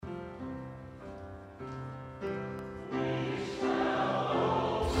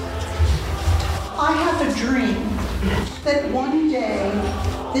I have a dream that one day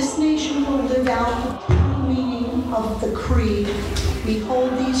this nation will live out the true meaning of the creed. We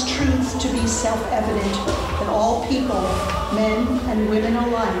hold these truths to be self-evident, that all people, men and women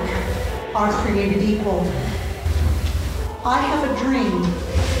alike, are created equal. I have a dream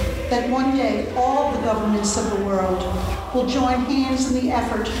that one day all the governments of the world will join hands in the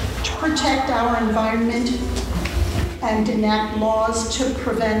effort to protect our environment and enact laws to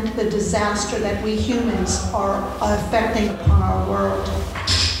prevent the disaster that we humans are affecting upon our world.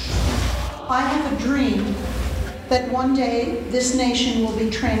 I have a dream that one day this nation will be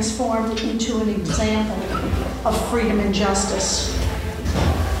transformed into an example of freedom and justice.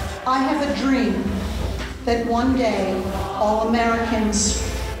 I have a dream that one day all Americans,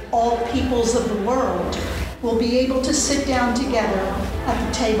 all peoples of the world, will be able to sit down together at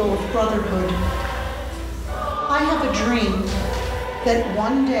the table of brotherhood. I have a dream that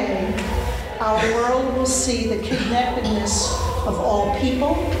one day our world will see the connectedness of all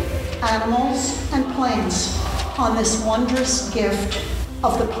people, animals, and plants on this wondrous gift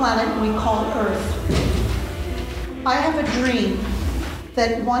of the planet we call Earth. I have a dream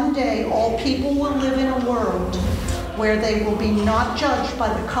that one day all people will live in a world where they will be not judged by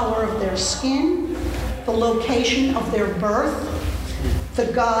the color of their skin, the location of their birth,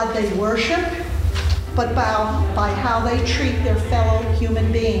 the God they worship, but by how they treat their fellow human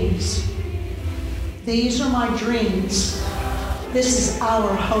beings. These are my dreams. This is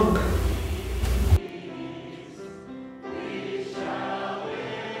our hope.